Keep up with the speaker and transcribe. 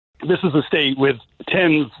this is a state with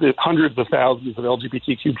tens, hundreds of thousands of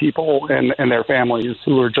LGBTQ people and their families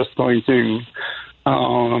who are just going to,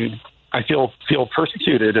 I feel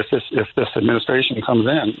persecuted if this administration comes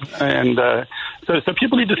in. And so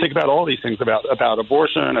people need to think about all these things about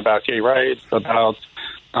abortion, about gay rights, about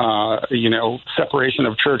separation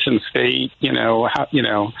of church and state.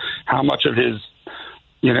 How much of his.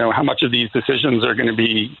 How much of these decisions are going to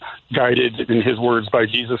be guided, in his words, by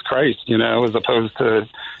Jesus Christ, as opposed to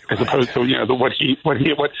what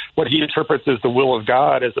he interprets as the will of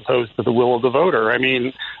God, as opposed to the will of the voter. I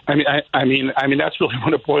mean, that's really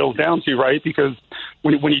what it boils down to, right? Because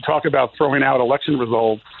when you talk about throwing out election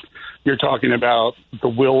results, you're talking about the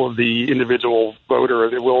will of the individual voter, or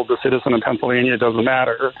the will of the citizen in Pennsylvania. It doesn't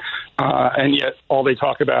matter. And yet all they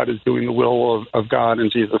talk about is doing the will of God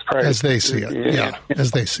and Jesus Christ. As they see it. Yeah, as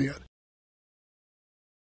they see it.